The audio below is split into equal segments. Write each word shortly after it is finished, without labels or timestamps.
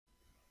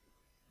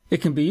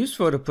It can be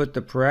useful to put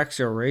the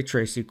Paraxial ray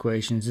trace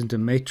equations into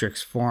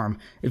matrix form.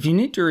 If you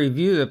need to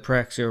review the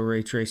Paraxial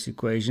ray trace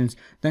equations,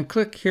 then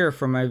click here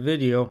for my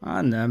video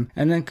on them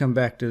and then come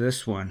back to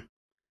this one.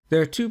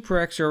 There are two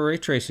Paraxial ray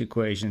trace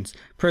equations,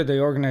 per the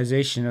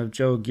organization of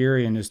Joe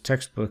Geary in his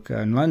textbook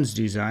on lens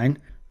design.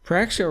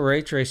 Paraxial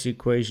ray trace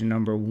equation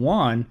number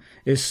 1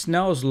 is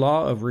Snell's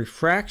law of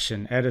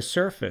refraction at a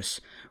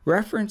surface,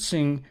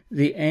 referencing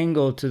the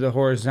angle to the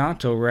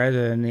horizontal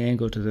rather than the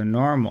angle to the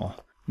normal,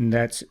 and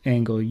that's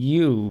angle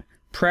U.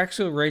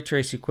 Paraxial ray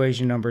trace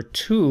equation number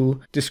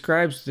 2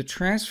 describes the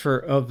transfer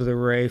of the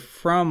ray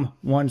from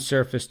one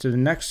surface to the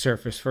next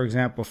surface, for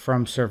example,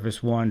 from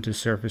surface 1 to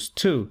surface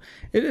 2.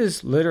 It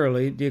is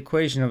literally the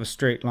equation of a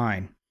straight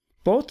line.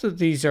 Both of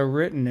these are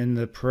written in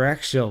the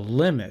paraxial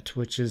limit,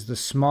 which is the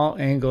small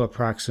angle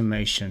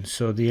approximation.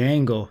 So the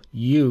angle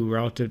U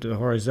relative to the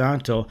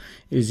horizontal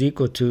is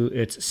equal to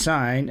its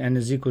sine and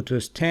is equal to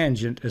its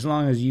tangent as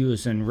long as U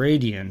is in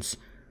radians.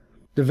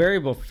 The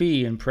variable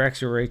phi in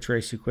Paraxial ray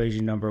trace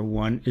equation number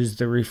 1 is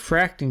the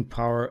refracting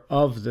power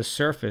of the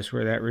surface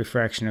where that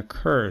refraction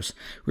occurs.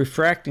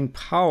 Refracting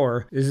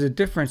power is the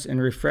difference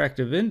in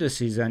refractive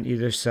indices on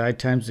either side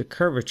times the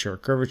curvature.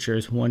 Curvature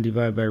is 1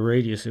 divided by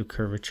radius of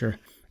curvature.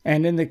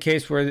 And in the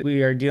case where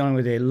we are dealing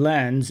with a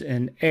lens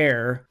in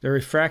air, the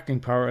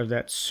refracting power of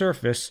that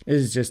surface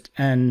is just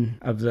n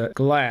of the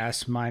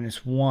glass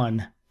minus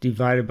 1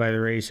 divided by the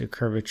radius of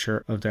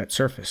curvature of that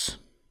surface.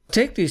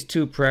 Take these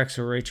two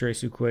Paraxial ray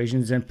trace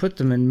equations and put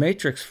them in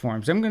matrix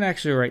forms. I'm going to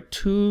actually write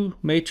two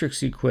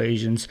matrix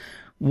equations,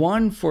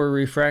 one for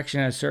refraction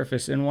at a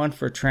surface and one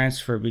for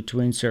transfer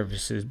between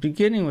surfaces,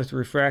 beginning with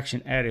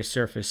refraction at a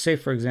surface, say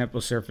for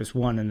example surface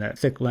 1 in that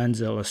thick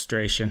lens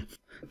illustration.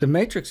 The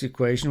matrix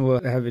equation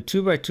will have a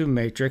 2 by 2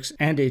 matrix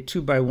and a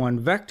 2 by 1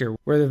 vector,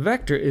 where the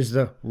vector is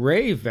the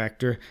ray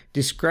vector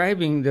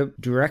describing the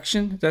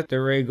direction that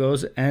the ray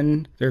goes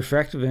and the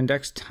refractive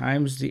index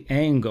times the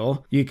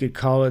angle. You could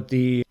call it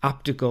the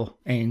optical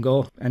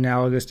angle,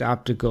 analogous to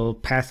optical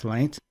path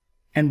length.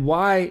 And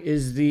y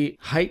is the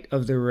height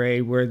of the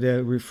ray where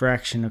the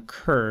refraction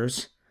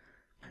occurs.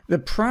 The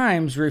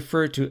primes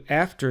refer to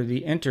after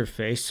the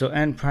interface, so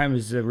n prime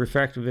is the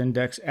refractive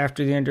index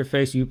after the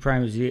interface, u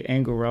prime is the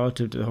angle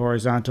relative to the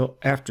horizontal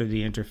after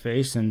the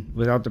interface, and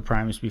without the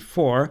primes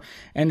before.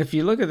 And if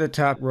you look at the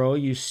top row,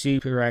 you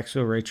see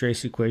Paraxial ray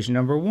trace equation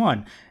number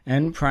 1.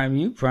 N prime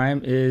u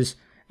prime is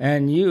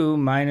nu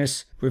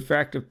minus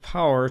refractive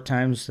power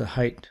times the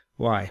height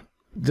y.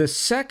 The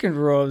second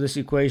row of this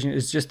equation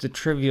is just a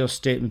trivial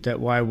statement that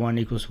y1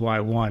 equals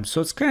y1, so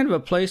it's kind of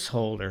a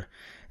placeholder.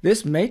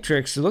 This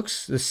matrix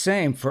looks the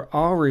same for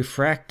all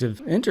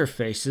refractive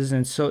interfaces,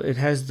 and so it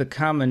has the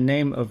common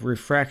name of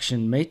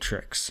refraction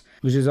matrix,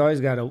 which has always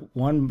got a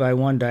 1 by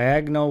 1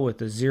 diagonal with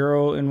a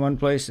 0 in one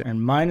place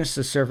and minus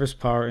the surface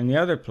power in the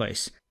other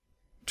place.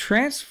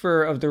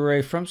 Transfer of the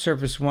ray from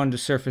surface 1 to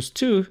surface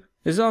 2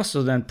 is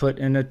also then put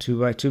in a 2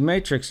 by 2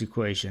 matrix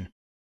equation.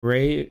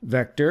 Ray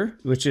vector,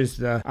 which is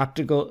the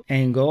optical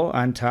angle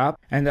on top,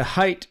 and the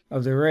height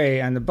of the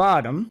ray on the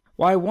bottom.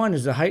 y1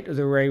 is the height of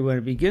the ray when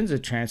it begins the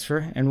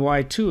transfer, and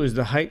y2 is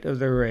the height of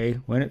the ray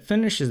when it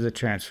finishes the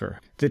transfer.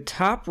 The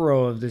top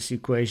row of this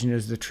equation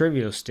is the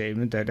trivial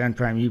statement that n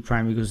prime u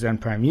prime equals n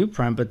prime u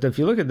prime, but if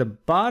you look at the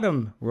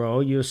bottom row,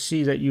 you'll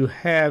see that you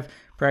have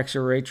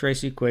Paraxial ray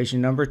trace equation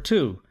number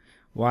 2.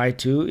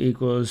 y2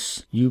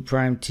 equals u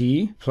prime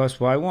t plus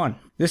y1.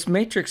 This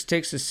matrix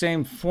takes the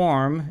same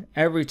form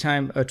every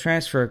time a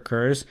transfer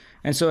occurs,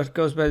 and so it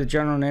goes by the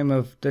general name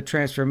of the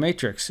transfer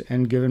matrix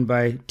and given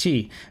by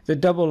t. The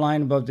double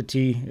line above the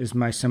t is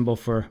my symbol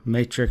for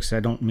matrix.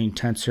 I don't mean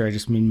tensor, I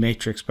just mean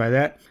matrix by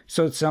that.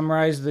 So to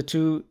summarize the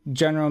two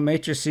general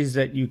matrices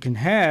that you can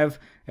have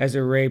as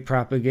a ray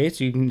propagates,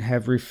 you can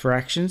have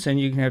refractions and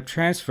you can have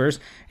transfers.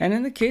 And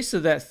in the case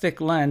of that thick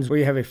lens where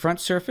you have a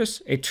front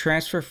surface, a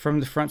transfer from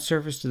the front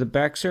surface to the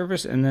back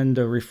surface, and then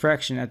the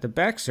refraction at the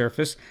back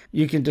surface,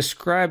 you can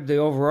describe the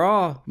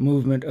overall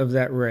movement of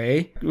that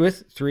ray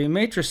with three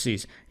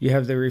matrices. You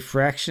have the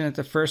refraction at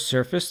the first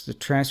surface, the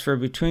transfer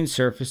between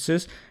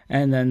surfaces,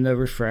 and then the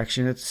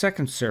refraction at the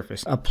second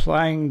surface.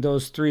 Applying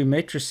those three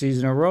matrices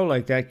in a row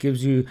like that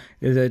gives you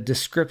the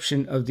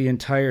description of the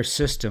entire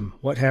system.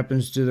 What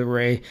happens to the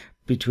ray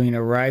between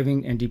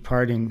arriving and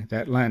departing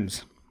that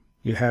lens?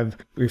 You have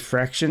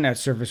refraction at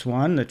surface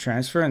 1, the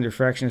transfer, and the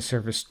refraction at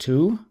surface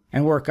 2,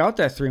 and work out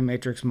that three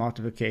matrix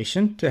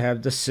multiplication to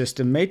have the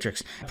system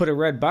matrix. Put a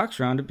red box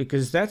around it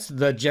because that's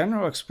the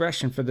general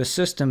expression for the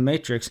system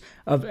matrix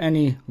of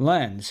any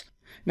lens.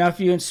 Now, if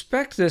you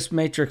inspect this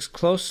matrix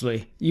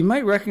closely, you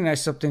might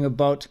recognize something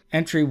about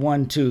entry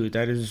 1, 2,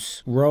 that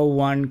is row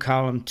 1,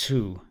 column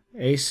 2,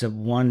 A sub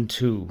 1,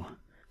 2.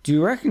 Do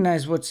you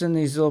recognize what's in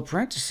these little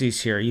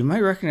parentheses here? You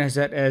might recognize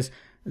that as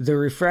the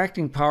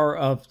refracting power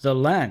of the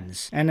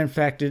lens. And in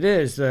fact, it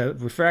is. The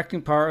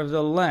refracting power of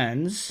the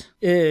lens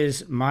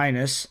is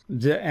minus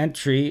the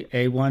entry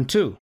A1,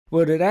 2.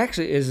 What it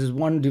actually is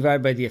 1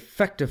 divided by the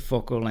effective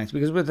focal length,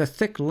 because with a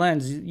thick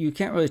lens, you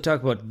can't really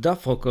talk about the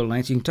focal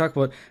length. You can talk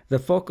about the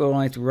focal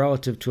length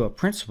relative to a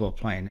principal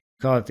plane.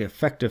 call it the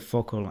effective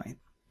focal length.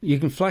 You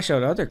can flesh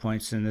out other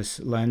points in this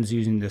lens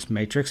using this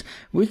matrix.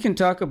 We can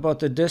talk about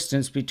the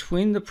distance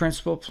between the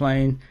principal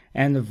plane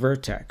and the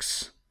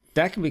vertex.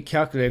 That can be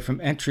calculated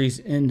from entries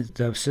in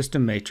the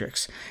system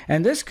matrix.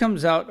 And this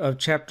comes out of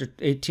Chapter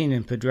 18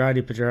 in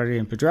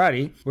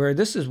Pedrotti, where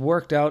this is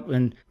worked out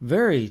in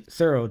very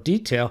thorough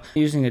detail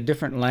using a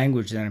different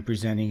language than I'm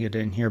presenting it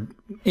in here.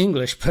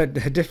 English, but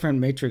a different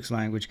matrix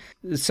language.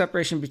 The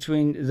separation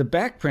between the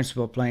back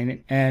principal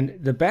plane and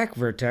the back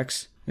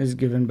vertex is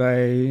given by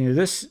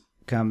this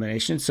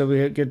combination. So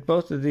we get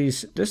both of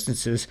these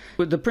distances.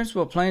 The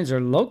principal planes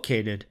are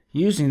located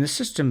using the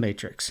system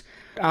matrix.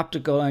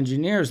 Optical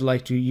engineers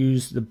like to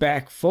use the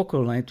back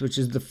focal length, which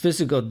is the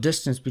physical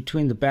distance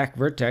between the back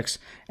vertex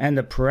and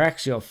the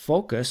paraxial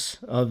focus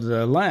of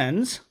the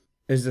lens,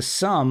 is the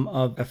sum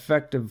of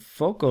effective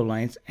focal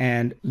length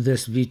and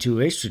this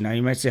V2H2. Now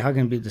you might say, how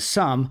can it be the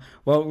sum?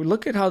 Well,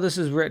 look at how this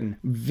is written.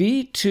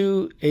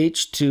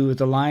 V2H2 with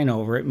a line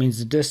over it means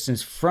the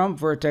distance from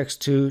vertex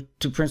 2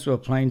 to principal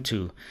plane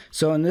 2.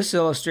 So in this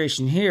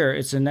illustration here,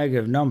 it's a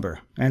negative number.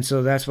 And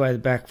so that's why the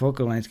back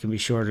focal length can be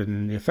shorter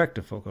than the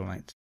effective focal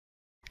length.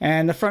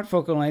 And the front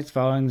focal length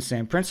following the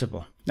same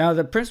principle. Now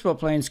the principal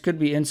planes could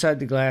be inside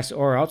the glass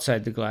or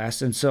outside the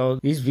glass, and so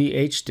these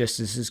VH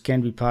distances can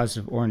be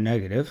positive or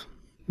negative.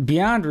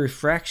 Beyond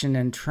refraction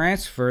and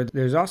transfer,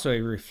 there's also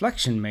a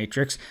reflection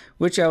matrix,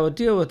 which I will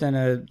deal with in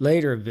a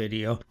later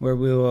video, where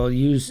we will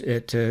use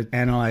it to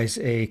analyze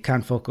a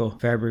confocal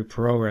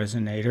Fabry-Perot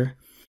resonator.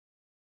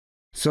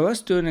 So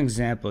let's do an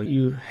example.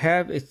 You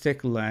have a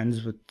thick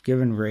lens with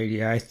given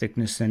radii,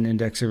 thickness, and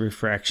index of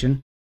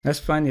refraction. Let's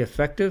find the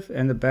effective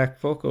and the back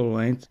focal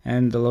length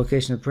and the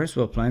location of the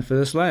principal plane for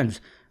this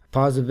lens.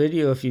 Pause the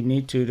video if you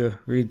need to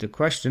read the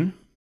question.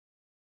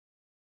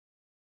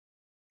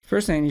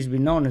 First thing that needs to be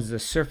known is the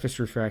surface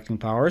refracting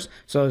powers.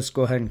 So let's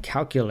go ahead and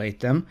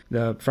calculate them.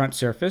 The front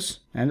surface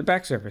and the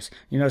back surface.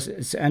 You know,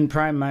 it's n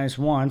prime minus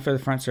 1 for the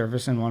front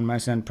surface and 1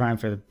 minus n prime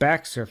for the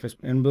back surface.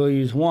 And we'll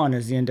use 1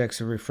 as the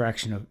index of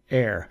refraction of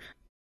air.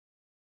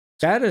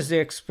 That is the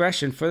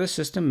expression for the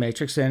system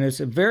matrix, and it's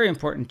a very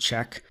important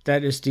check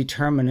that its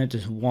determinant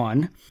is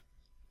 1.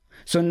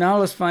 So now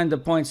let's find the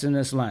points in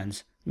this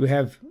lens. We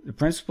have the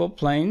principal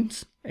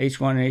planes,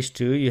 H1 and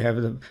H2. You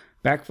have the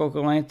back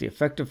focal length, the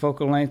effective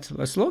focal length.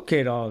 Let's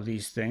locate all of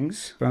these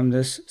things from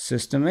this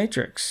system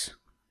matrix.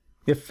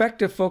 The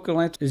effective focal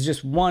length is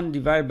just 1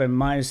 divided by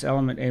minus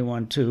element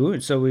A12,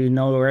 and so we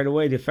know right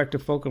away the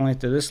effective focal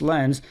length of this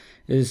lens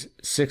is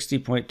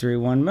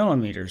 60.31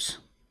 millimeters.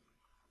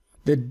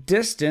 The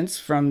distance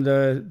from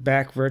the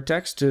back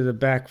vertex to the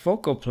back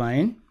focal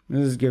plane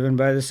is given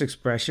by this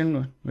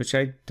expression, which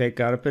I take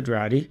out of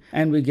Pedrotti,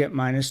 and we get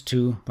minus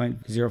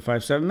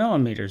 2.057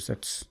 millimeters.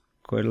 That's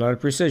quite a lot of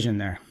precision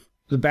there.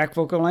 The back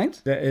focal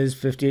length, that is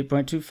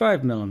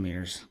 58.25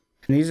 millimeters.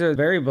 And these are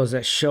variables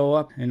that show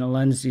up in a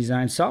lens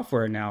design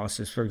software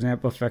analysis. For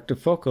example, effective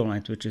focal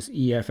length, which is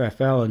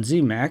EFFL and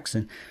Zmax,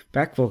 and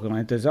back focal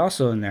length is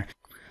also in there.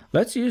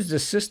 Let's use the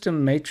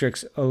system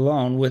matrix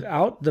alone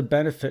without the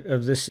benefit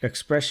of this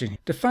expression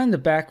to find the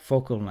back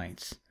focal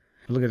length.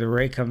 Look at the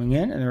ray coming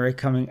in and the ray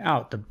coming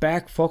out. The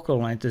back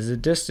focal length is the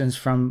distance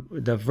from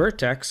the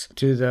vertex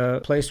to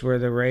the place where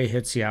the ray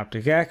hits the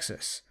optic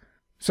axis.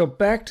 So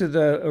back to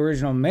the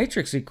original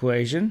matrix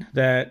equation,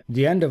 that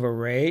the end of a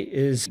ray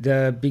is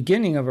the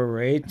beginning of a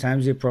ray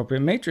times the appropriate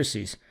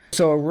matrices.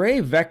 So a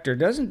ray vector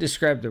doesn't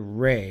describe the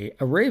ray.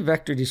 A ray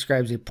vector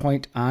describes a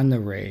point on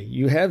the ray.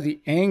 You have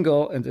the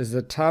angle as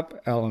the top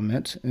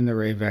element in the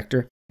ray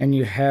vector, and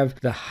you have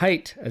the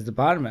height as the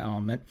bottom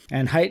element.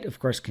 And height, of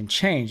course, can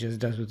change as it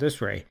does with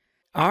this ray.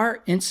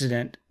 Our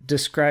incident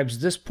describes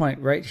this point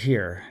right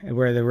here,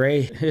 where the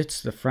ray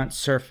hits the front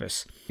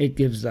surface. It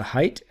gives the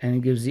height and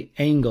it gives the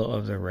angle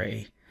of the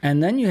ray.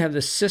 And then you have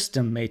the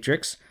system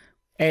matrix,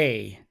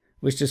 A,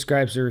 which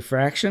describes the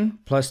refraction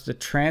plus the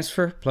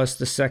transfer plus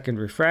the second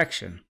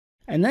refraction.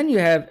 And then you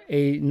have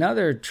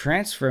another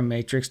transfer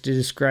matrix to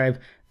describe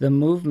the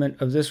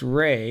movement of this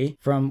ray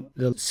from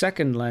the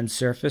second lens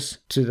surface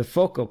to the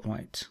focal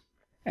point.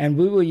 And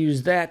we will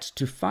use that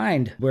to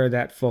find where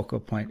that focal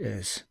point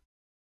is.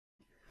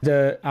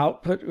 The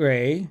output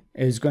ray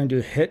is going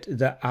to hit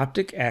the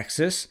optic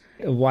axis.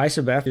 Y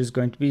sub f is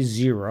going to be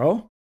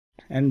 0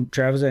 and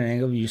travels at an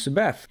angle of u sub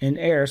f in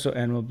air, so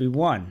n will be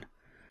 1.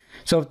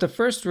 So if the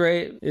first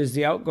ray is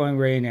the outgoing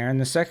ray in air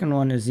and the second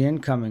one is the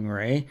incoming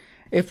ray,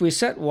 if we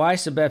set y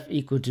sub f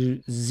equal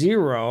to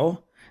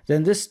 0,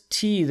 then this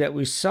t that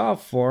we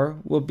solve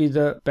for will be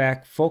the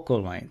back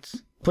focal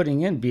length.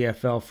 Putting in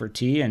BFL for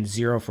t and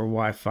 0 for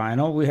y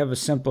final, we have a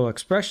simple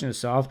expression to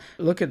solve.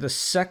 Look at the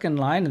second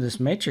line of this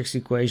matrix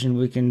equation.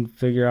 We can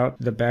figure out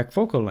the back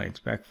focal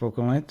length. Back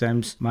focal length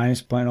times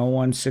minus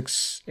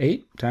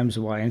 0.0168 times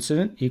y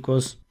incident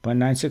equals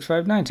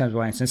 0.9659 times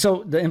y incident.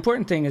 So the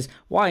important thing is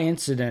y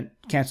incident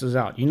cancels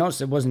out. You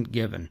notice it wasn't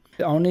given.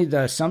 Only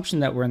the assumption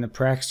that we're in the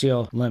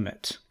Paraxial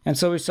limit. And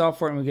so we solve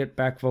for it and we get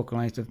back focal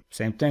length of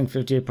same thing,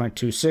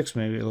 58.26,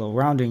 maybe a little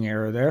rounding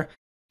error there.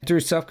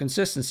 Through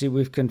self-consistency,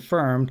 we've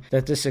confirmed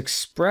that this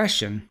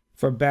expression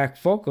for back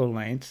focal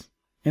length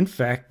in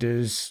fact,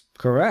 is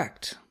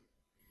correct.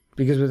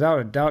 Because without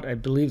a doubt, I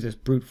believe this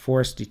brute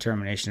force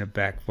determination of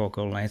back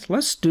focal length.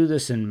 Let's do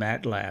this in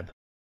MATLAB.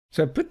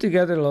 So I put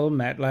together a little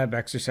MATLAB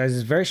exercise.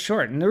 It's very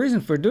short. And the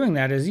reason for doing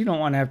that is you don't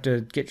want to have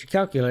to get your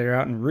calculator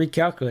out and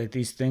recalculate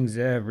these things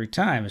every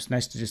time. It's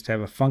nice to just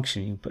have a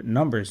function you can put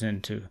numbers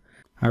into.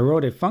 I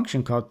wrote a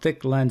function called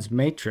thick lens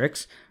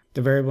matrix.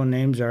 The variable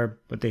names are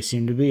what they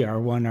seem to be,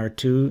 R1,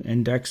 R2,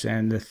 index,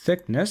 and the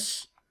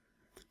thickness.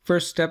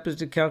 First step is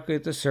to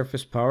calculate the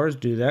surface powers.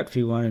 Do that,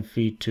 phi1 and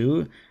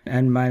phi2.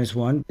 N minus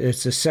 1,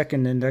 it's the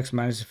second index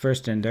minus the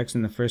first index,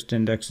 and the first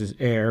index is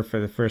air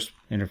for the first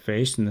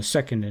interface, and the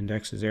second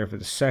index is air for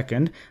the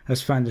second.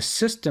 Let's find the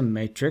system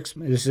matrix.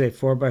 This is a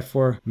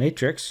 4x4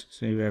 matrix,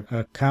 so you have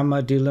a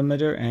comma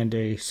delimiter and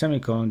a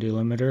semicolon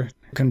delimiter.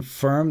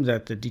 Confirm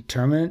that the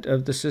determinant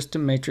of the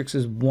system matrix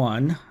is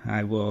 1.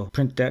 I will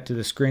print that to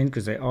the screen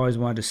because I always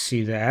want to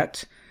see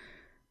that.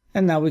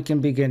 And now we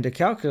can begin to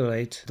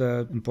calculate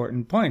the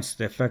important points.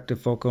 The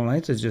effective focal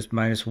length is just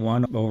minus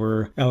 1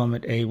 over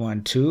element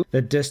A12.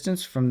 The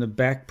distance from the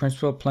back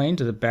principal plane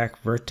to the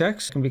back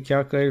vertex can be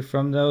calculated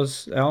from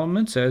those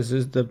elements, as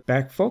is the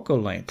back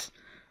focal length.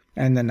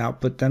 And then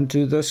output them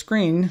to the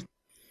screen.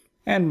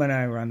 And when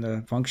I run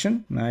the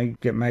function, I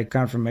get my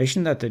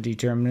confirmation that the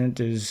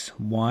determinant is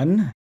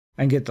 1.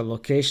 I get the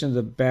location of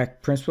the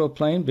back principal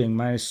plane being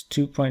minus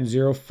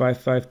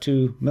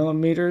 2.0552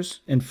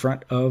 millimeters in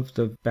front of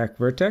the back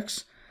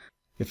vertex.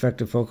 The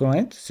effective focal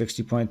length,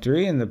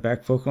 60.3, and the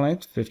back focal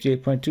length,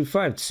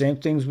 58.25. Same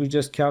things we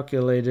just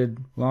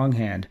calculated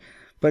longhand.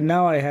 But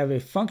now I have a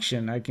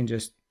function. I can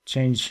just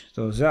change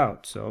those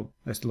out. So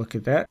let's look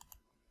at that.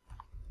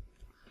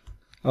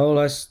 Oh,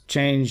 let's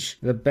change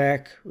the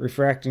back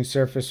refracting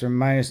surface from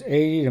minus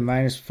 80 to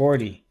minus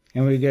 40.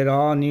 And we get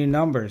all new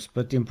numbers,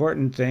 but the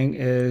important thing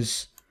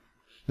is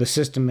the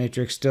system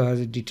matrix still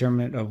has a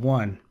determinant of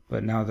 1,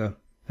 but now the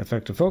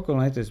effective focal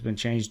length has been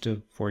changed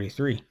to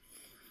 43.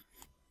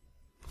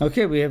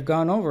 Okay, we have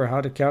gone over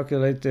how to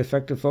calculate the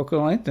effective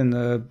focal length and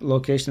the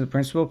location of the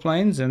principal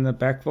planes and the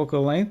back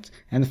focal length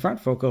and the front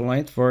focal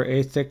length for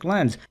a thick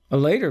lens. A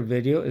later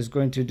video is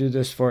going to do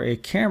this for a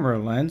camera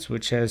lens,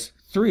 which has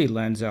 3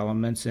 lens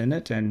elements in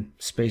it and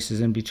spaces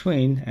in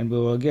between, and we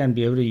will again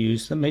be able to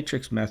use the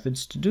matrix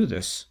methods to do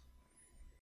this.